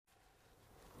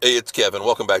Hey, it's Kevin.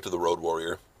 Welcome back to the Road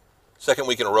Warrior. Second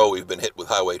week in a row we've been hit with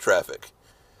highway traffic.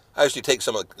 I usually take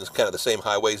some of kind of the same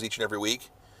highways each and every week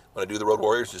when I do the Road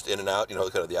Warriors, just in and out,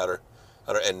 kind of the outer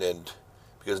and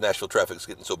because Nashville traffic's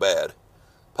getting so bad,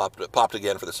 popped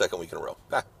again for the second week in a row.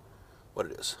 What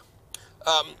it is.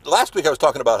 Last week I was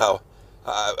talking about how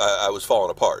I was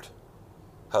falling apart.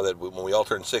 How that when we all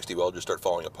turn 60, we all just start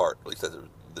falling apart. At least that's what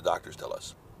the doctors tell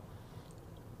us.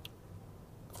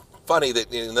 Funny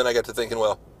that, and then I got to thinking,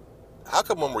 well, how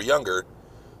come when we're younger,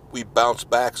 we bounce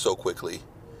back so quickly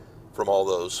from all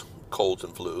those colds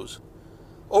and flus?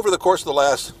 Over the course of the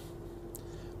last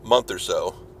month or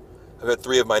so, I've had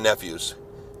three of my nephews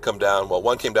come down. Well,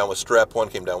 one came down with strep, one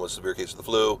came down with a severe case of the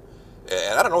flu,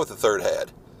 and I don't know what the third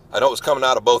had. I know it was coming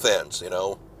out of both ends,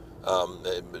 we're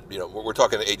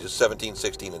talking ages 17,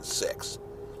 16, and 6.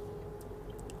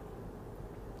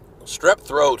 Strep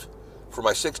throat for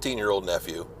my 16-year-old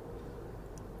nephew,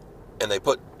 and they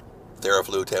put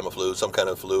Theraflu, Tamiflu, some kind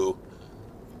of flu,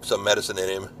 some medicine in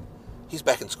him. He's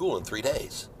back in school in 3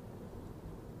 days.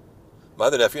 My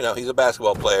other nephew, now he's a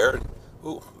basketball player.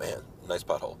 Ooh, man, nice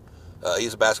pothole.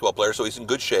 He's a basketball player, so he's in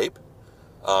good shape.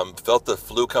 Felt the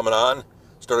flu coming on,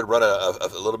 started running a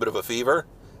little bit of a fever.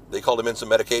 They called him in some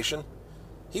medication.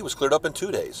 He was cleared up in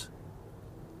 2 days.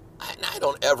 I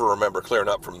don't ever remember clearing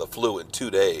up from the flu in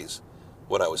 2 days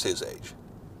when I was his age,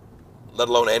 let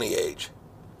alone any age.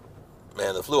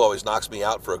 Man, the flu always knocks me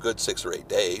out for a good 6 or 8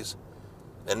 days.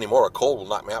 And anymore, a cold will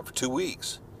knock me out for 2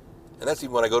 weeks. And that's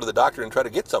even when I go to the doctor and try to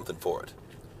get something for it.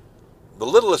 The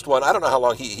littlest one, I don't know how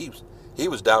long he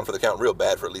was down for the count real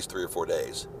bad for at least 3 or 4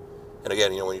 days. And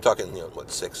again, when you're talking,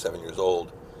 6, 7 years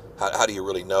old, how do you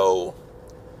really know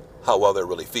how well they're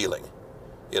really feeling?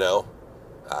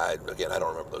 I don't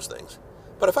remember those things.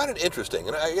 But I find it interesting,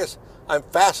 and I guess I'm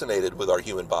fascinated with our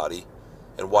human body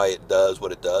and why it does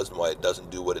what it does and why it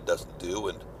doesn't do what it doesn't do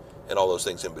and all those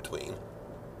things in between.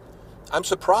 I'm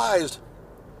surprised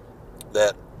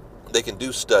that they can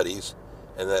do studies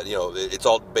and that, it's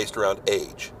all based around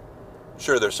age.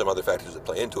 Sure, there's some other factors that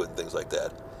play into it and things like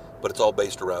that, but it's all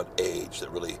based around age that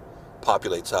really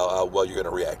populates how well you're going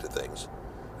to react to things.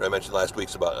 And I mentioned last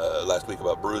week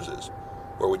about bruises,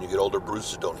 where when you get older,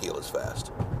 bruises don't heal as fast.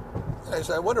 And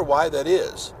I wonder why that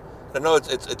is. I know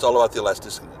it's all about the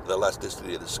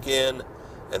elasticity of the skin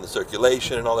and the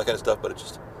circulation and all that kind of stuff, but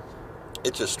it's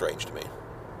just strange to me.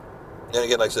 And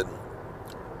again, like I said,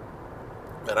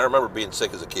 man, I remember being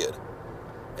sick as a kid,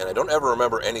 and I don't ever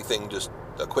remember anything just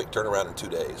a quick turnaround in 2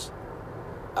 days.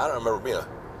 I don't remember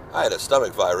I had a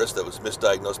stomach virus that was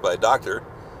misdiagnosed by a doctor.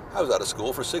 I was out of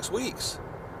school for 6 weeks.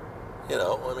 I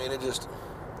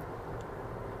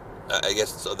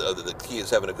guess the key is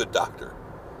having a good doctor,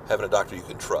 having a doctor you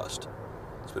can trust.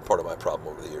 It's been part of my problem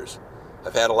over the years.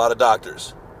 I've had a lot of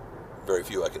doctors, very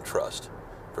few I can trust,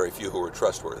 very few who are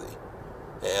trustworthy,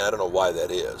 and I don't know why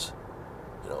that is.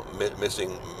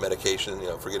 Missing medication,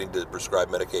 forgetting to prescribe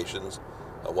medications.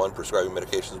 One prescribing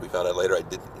medications we found out later I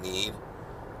didn't need.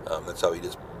 That's how he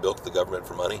just bilked the government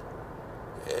for money.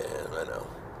 And I know.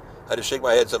 I just shake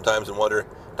my head sometimes and wonder,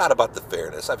 not about the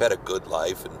fairness. I've had a good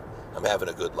life, and I'm having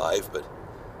a good life, but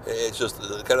it's just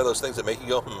kind of those things that make you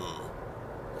go,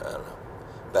 I don't know.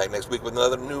 Back next week with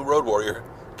another new Road Warrior.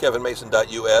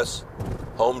 KevinMason.us,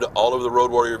 home to all of the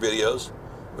Road Warrior videos.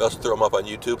 We also throw them up on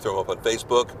YouTube, throw them up on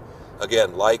Facebook.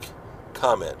 Again, like,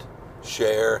 comment,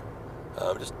 share,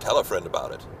 just tell a friend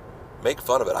about it. Make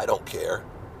fun of it, I don't care.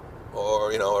 Or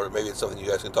maybe it's something you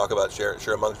guys can talk about, share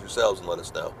amongst yourselves and let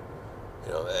us know.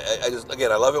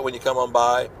 I love it when you come on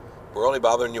by. We're only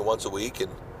bothering you once a week, and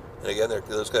again,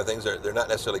 those kind of things, they're not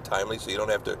necessarily timely, so you don't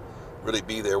have to really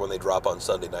be there when they drop on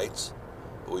Sunday nights.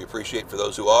 But we appreciate for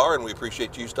those who are, and we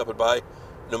appreciate you stopping by,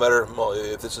 no matter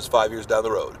if this is 5 years down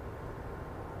the road,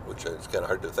 which it's kind of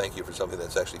hard to thank you for something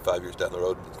that's actually 5 years down the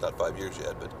road. It's not 5 years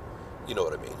yet, but you know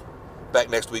what I mean. Back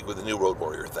next week with a new Road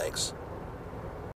Warrior. Thanks.